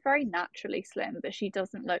mean, she's very naturally slim, but she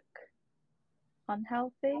doesn't look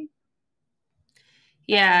unhealthy.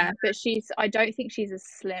 Yeah. But I don't think she's as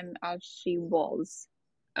slim as she was.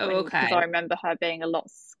 Oh, okay. Because I remember her being a lot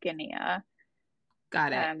skinnier.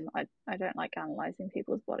 Got it. I don't like analysing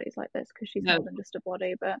people's bodies like this because she's more than just a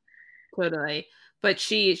body, but totally. But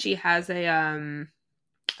she has a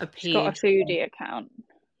page. She's got a foodie account.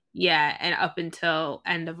 Yeah, and up until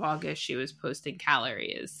end of August, she was posting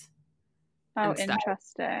calories. Oh,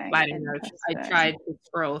 interesting. I didn't know. I tried to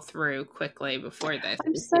scroll through quickly before this.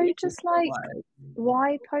 I'm so just like,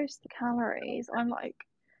 why post the calories? I'm like,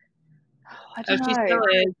 I don't know. She still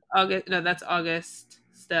is August. No, that's August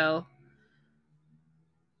still.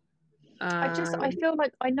 I feel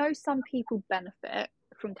like I know some people benefit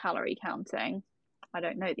from calorie counting. I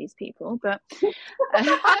don't know these people, but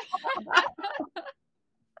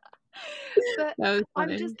but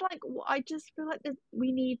I'm just like, I just feel like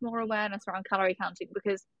we need more awareness around calorie counting,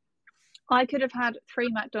 because I could have had 3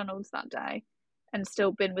 McDonald's that day and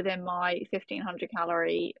still been within my 1,500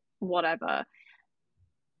 calorie whatever,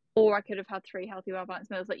 or I could have had 3 healthy,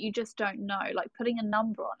 well-balanced meals. Like, you just don't know. Like, putting a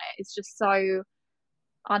number on it is just so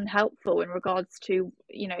unhelpful in regards to,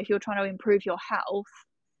 you know, if you're trying to improve your health.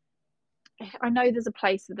 I know there's a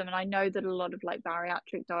place for them, and I know that a lot of like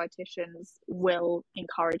bariatric dietitians will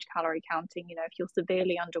encourage calorie counting, you know, if you're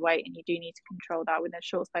severely underweight and you do need to control that within a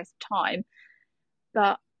short space of time.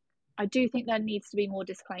 But I do think there needs to be more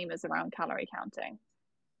disclaimers around calorie counting.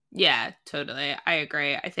 Yeah, totally. I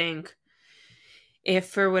agree. I think if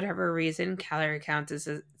for whatever reason calorie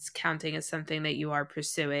counting is something that you are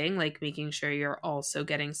pursuing, like making sure you're also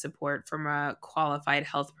getting support from a qualified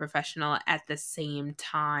health professional at the same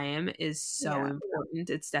time is so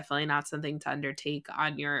important. It's definitely not something to undertake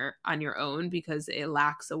on your own, because it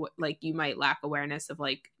lacks like, you might lack awareness of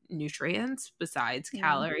like nutrients besides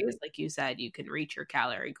calories. Like you said, you can reach your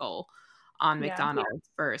calorie goal on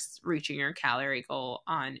McDonald's versus reaching your calorie goal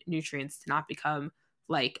on nutrients to not become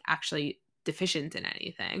like actually deficient in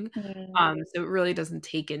anything. So it really doesn't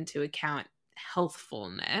take into account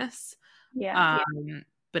healthfulness.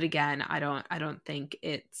 But again, I don't think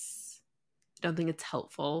it's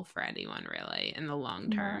helpful for anyone really in the long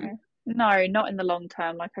term. No, not in the long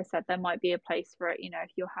term. Like I said, there might be a place for it, you know, if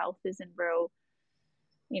your health is in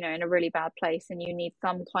a really bad place and you need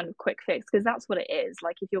some kind of quick fix, because that's what it is.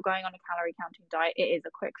 Like, if you're going on a calorie counting diet, it is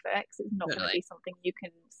a quick fix. It's not going to be something you can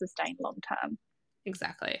sustain long term.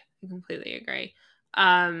 Exactly. I completely agree.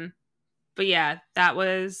 But yeah, that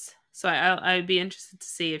was, so I'd be interested to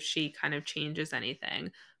see if she kind of changes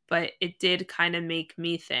anything, but it did kind of make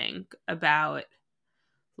me think about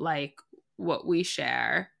like what we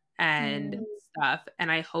share and stuff.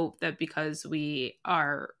 And I hope that because we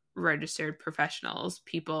are registered professionals,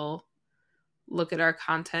 people look at our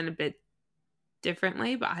content a bit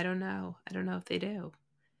differently, but I don't know if they do.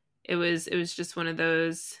 It was just one of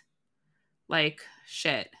those like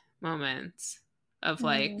shit moments of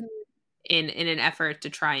like in an effort to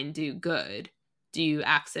try and do good, do you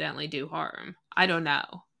accidentally do harm? I don't know.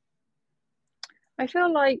 I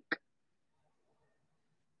feel like,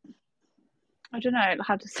 I don't know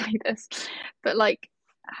how to say this, but like,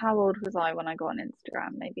 how old was I when I got on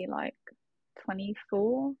Instagram? Maybe like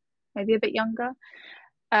 24, maybe a bit younger.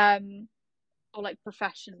 Or like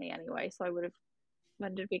professionally anyway. So I would have,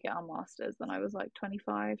 when did we get our masters? When I was like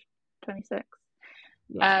 25, 26.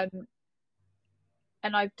 Yeah.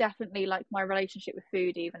 And I've definitely, like, my relationship with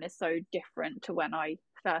food even is so different to when I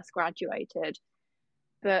first graduated.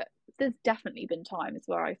 But there's definitely been times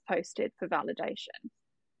where I've posted for validation.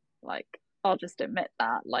 Like, I'll just admit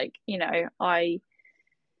that. Like, you know,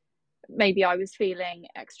 maybe I was feeling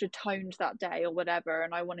extra toned that day or whatever,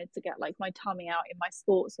 and I wanted to get like my tummy out in my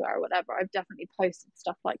sportswear or whatever. I've definitely posted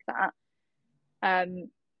stuff like that.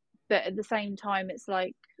 But at the same time, it's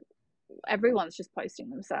like everyone's just posting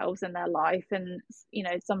themselves and their life, and you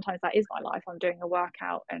know, sometimes that is my life. I'm doing a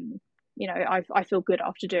workout and you know, I feel good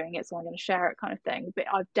after doing it, so I'm going to share it, kind of thing. But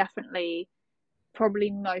I've definitely,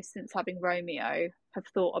 probably most since having Romeo, have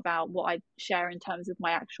thought about what I share in terms of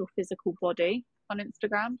my actual physical body on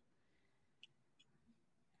Instagram.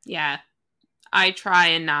 Yeah, I try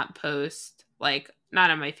and not post, like, not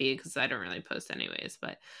on my feed because I don't really post anyways,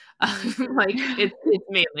 but like it's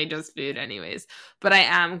mainly just food anyways. But I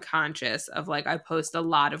am conscious of like, I post a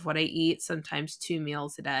lot of what I eat, sometimes 2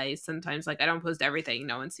 meals a day. Sometimes like I don't post everything.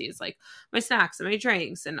 No one sees like my snacks and my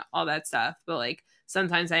drinks and all that stuff. But like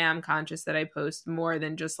sometimes I am conscious that I post more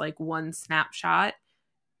than just like one snapshot.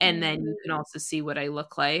 And then you can also see what I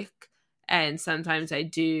look like. And sometimes I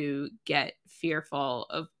do get fearful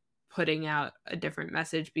of putting out a different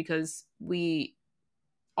message because we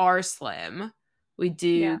are slim. We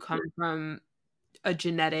do come from a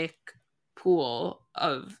genetic pool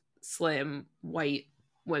of slim white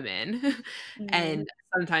women. And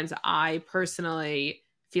sometimes I personally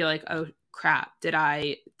feel like, oh crap, did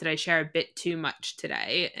I share a bit too much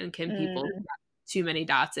today? And can people too many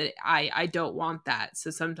dots? I don't want that.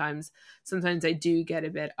 So sometimes I do get a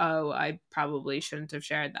bit, oh, I probably shouldn't have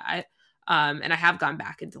shared that. And I have gone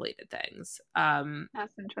back and deleted things.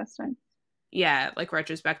 That's interesting. Yeah, like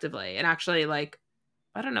retrospectively. And actually, like,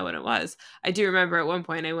 I don't know what it was. I do remember at one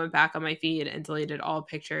point I went back on my feed and deleted all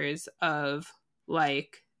pictures of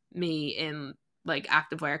like me in like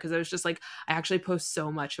activewear because I was just like, I actually post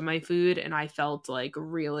so much of my food, and I felt like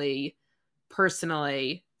really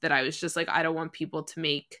personally that I was just like, I don't want people to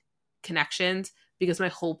make connections because my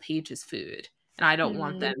whole page is food, and I don't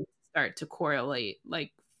want them to start to correlate.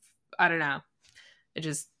 Like, I don't know. It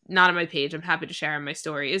just not on my page. I'm happy to share on my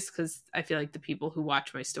stories because I feel like the people who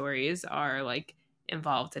watch my stories are like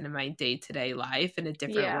involved in my day-to-day life in a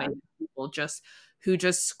different way than people just who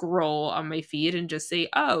just scroll on my feed and just say,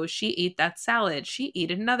 oh, she ate that salad, she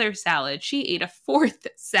ate another salad, she ate a fourth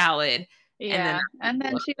salad, and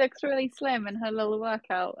then she looks really slim in her little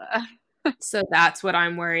workout. So that's what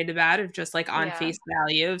I'm worried about, of just like on face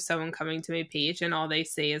value of someone coming to my page and all they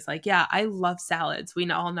say is like, yeah, I love salads. We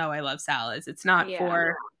all know I love salads. It's not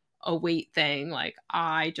for a weight thing. Like,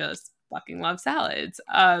 I just fucking love salads.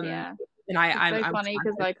 And I'm funny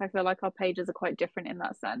because like I feel like our pages are quite different in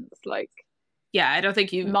that sense. Like, yeah, I don't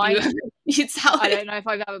think you eat salad. I don't know if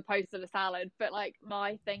I've ever posted a salad, but like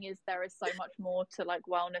my thing is there is so much more to like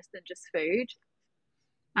wellness than just food.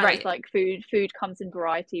 And it's like food comes in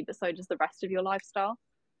variety, but so does the rest of your lifestyle.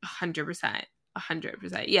 100%.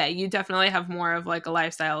 Yeah, you definitely have more of like a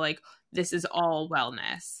lifestyle, like this is all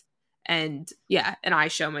wellness. And yeah, and I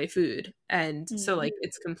show my food. And so like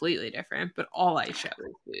it's completely different, but all I show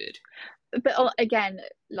is food. But again,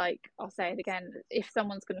 like I'll say it again, if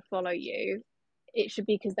someone's going to follow you, it should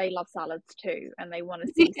be because they love salads too, and they want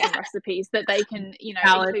to see some recipes that they can, you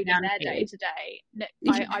know, include in their day to day.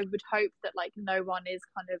 I would hope that like no one is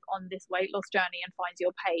kind of on this weight loss journey and finds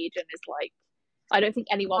your page and is like, I don't think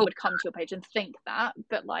anyone would come to your page and think that,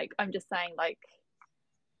 but like I'm just saying, like,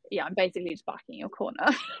 yeah, I'm basically just backing your corner.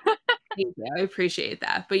 Thank you. I appreciate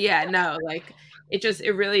that. But yeah, no, like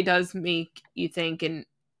it really does make you think, and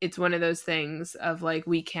it's one of those things of like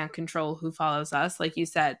we can't control who follows us, like you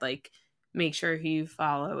said, like make sure who you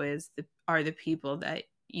follow are the people that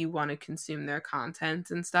you want to consume their content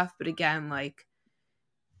and stuff. But again, like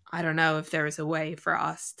I don't know if there is a way for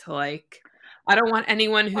us to like, I don't want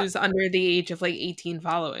anyone who's under the age of like 18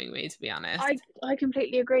 following me, to be honest. I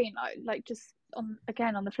completely agree. And I like just on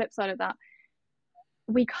the flip side of that,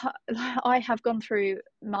 I have gone through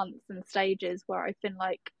months and stages where I've been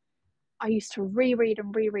like, I used to reread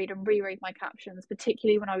my captions,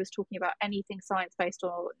 particularly when I was talking about anything science-based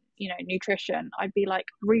or, nutrition. I'd be like,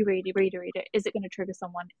 reread it. Is it going to trigger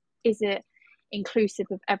someone? Is it inclusive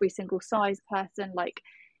of every single size person?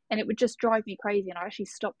 And it would just drive me crazy. And I actually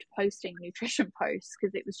stopped posting nutrition posts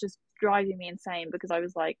because it was just driving me insane, because I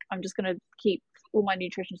was like, I'm just going to keep all my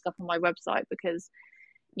nutrition stuff on my website, because,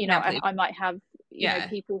 I might have,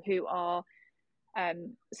 people who are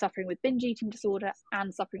suffering with binge eating disorder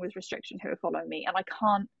and suffering with restriction who are following me, and I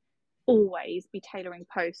can't always be tailoring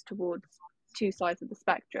posts towards two sides of the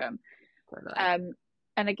spectrum. Totally.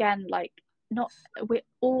 And again, we're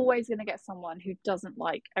always going to get someone who doesn't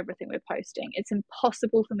like everything we're posting. It's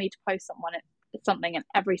impossible for me to post something and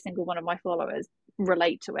every single one of my followers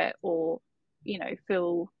relate to it, or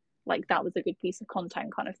feel like that was a good piece of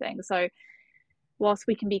content, kind of thing. So whilst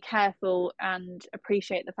we can be careful and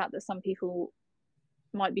appreciate the fact that some people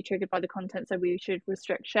might be triggered by the content, so we should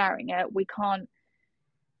restrict sharing it,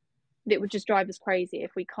 it would just drive us crazy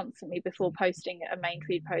if we constantly, before posting a main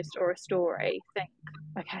feed post or a story, think,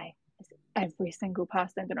 okay, is every single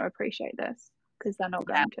person going to appreciate this? Because they're not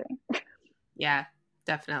going to. Yeah,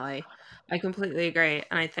 definitely. I completely agree.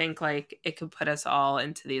 And I think it could put us all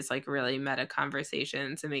into these really meta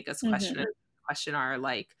conversations and make us question our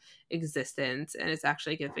existence. And it's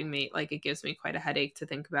actually giving me it gives me quite a headache to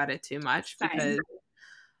think about it too much. Same. Because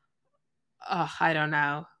I don't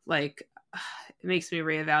know, it makes me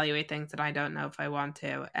reevaluate things that I don't know if I want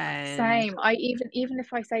to. And same. I even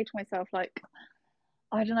if I say to myself,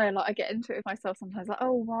 I don't know, I get into it with myself sometimes,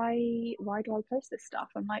 oh, why do I post this stuff?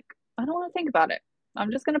 I'm like, I don't want to think about it.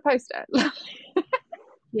 I'm just going to post it.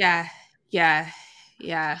 Yeah.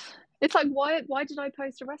 It's like, why did I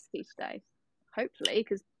post a recipe today? Hopefully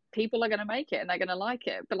because people are going to make it and they're going to like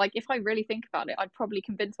it. But if I really think about it, I'd probably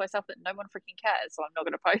convince myself that no one freaking cares, so I'm not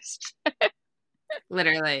going to post.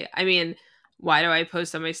 Literally. I mean, why do I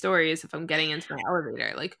post on my stories if I'm getting into my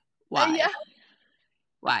elevator? Why? Yeah.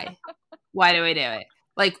 Why do I do it?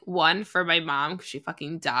 One, for my mom, because she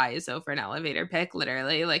fucking dies over an elevator pic,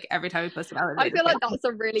 literally. Every time I post an elevator I feel like that's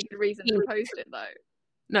a really good reason to post it, though.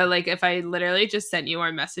 No, if I literally just sent you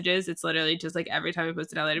our messages, it's literally just every time I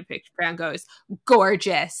post an elevator picture, Fran goes,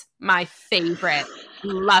 gorgeous, my favorite,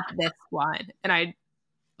 love this one. And I,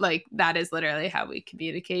 that is literally how we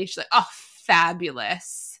communicate. She's like, oh,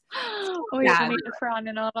 fabulous. We need a Fran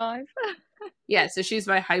in our life. Yeah, so she's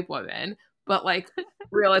my hype woman. But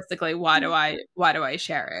realistically, why do I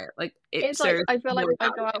share it? It's I feel like I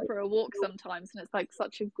go out for a walk sometimes, and it's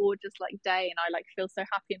such a gorgeous day, and I feel so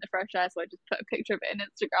happy in the fresh air, so I just put a picture of it in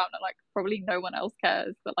Instagram, and probably no one else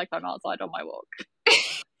cares, but I'm outside on my walk.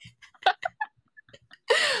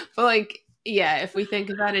 But yeah, if we think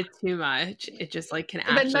about it too much, it just can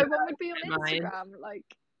actually. Then no one would be on Instagram,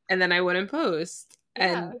 and then I wouldn't post.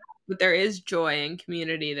 Yeah. But there is joy and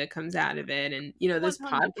community that comes out of it, and this 100%.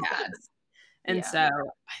 Podcast. And so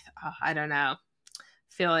I don't know. I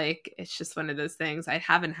feel like it's just one of those things. I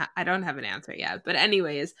don't have an answer yet. But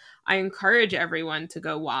anyways, I encourage everyone to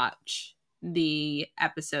go watch the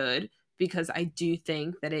episode, because I do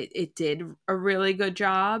think that it did a really good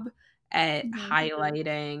job at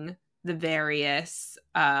highlighting the various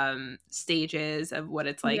stages of what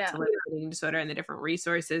it's to live with an eating disorder, and the different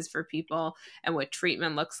resources for people, and what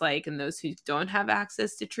treatment looks like, and those who don't have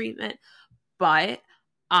access to treatment. But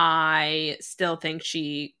I still think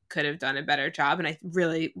she could have done a better job, and I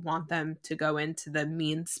really want them to go into the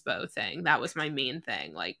mean spo thing. That was my main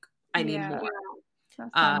thing. I need more. That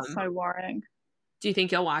sounds so worrying. Do you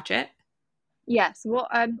think you'll watch it? Yes. What?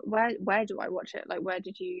 Where do I watch it? Where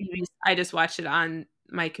did you? I just watched it on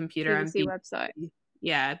my computer BBC website.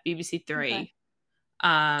 Yeah, BBC 3. Okay.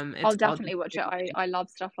 I'll definitely watch it. I love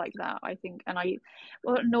stuff like that, I think. And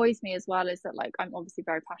what annoys me as well is that I'm obviously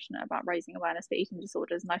very passionate about raising awareness for eating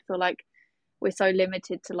disorders, and I feel like we're so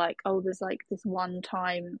limited to there's this one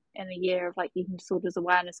time in a year of eating disorders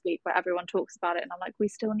awareness week where everyone talks about it, and I'm we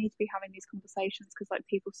still need to be having these conversations, because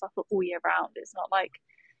people suffer all year round. It's not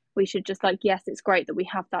we should just yes, it's great that we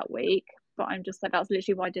have that week, but I'm just that's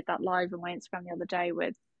literally why I did that live on my Instagram the other day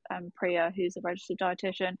with Priya, who's a registered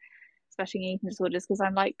dietitian, especially in eating disorders, because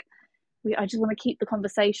I'm I just want to keep the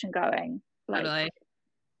conversation going.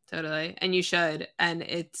 Totally. And you should. And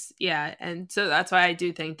it's, and so that's why I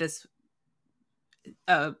do think this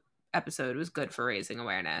episode was good for raising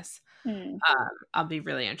awareness. I'll be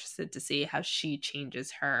really interested to see how she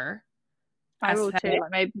changes her. I will too.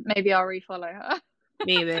 Maybe I'll refollow her.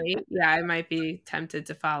 Maybe. Yeah, I might be tempted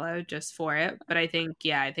to follow just for it. But I think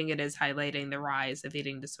it is highlighting the rise of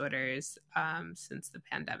eating disorders since the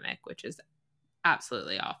pandemic, which is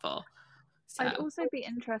absolutely awful. So I'd also be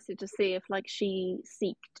interested to see if like she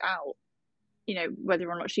seeked out, you know, whether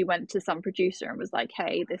or not she went to some producer and was like,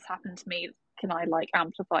 hey, this happened to me, can I like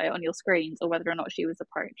amplify it on your screens, or whether or not she was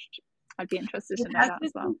approached. I'd be interested to know that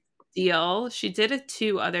as well. Deal. She did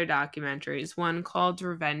 2 other documentaries, one called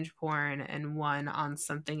Revenge Porn and one on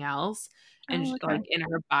something else. And like in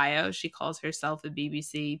her bio, she calls herself a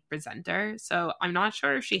BBC presenter. So I'm not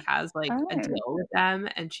sure if she has like a deal with them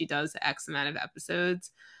and she does X amount of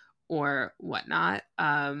episodes or whatnot.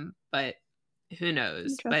 But who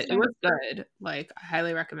knows? But it was good. Like, I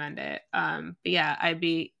highly recommend it. But yeah, I'd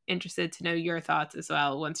be interested to know your thoughts as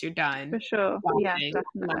well once you're done. For sure. Yeah,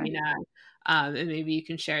 definitely. Let me know. And maybe you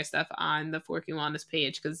can share stuff on the Forking Wellness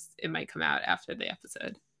page because it might come out after the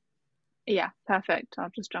episode. Yeah, perfect.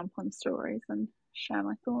 I'll just jump on stories and share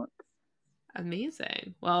my thoughts.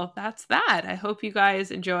 Amazing. Well, that's that. I hope you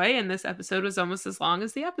guys enjoy. And this episode was almost as long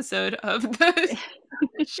as the episode of the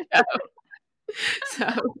show. So.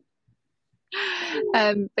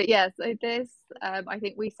 But yeah, so this, I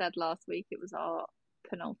think we said last week it was our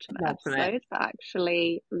penultimate episode, but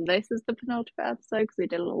actually this is the penultimate episode because we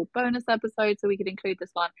did a little bonus episode so we could include this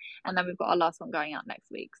one, and then we've got our last one going out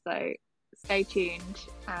next week, so stay tuned,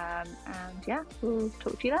 and yeah, we'll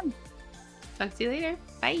talk to you then. Talk to you later.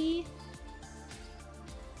 Bye.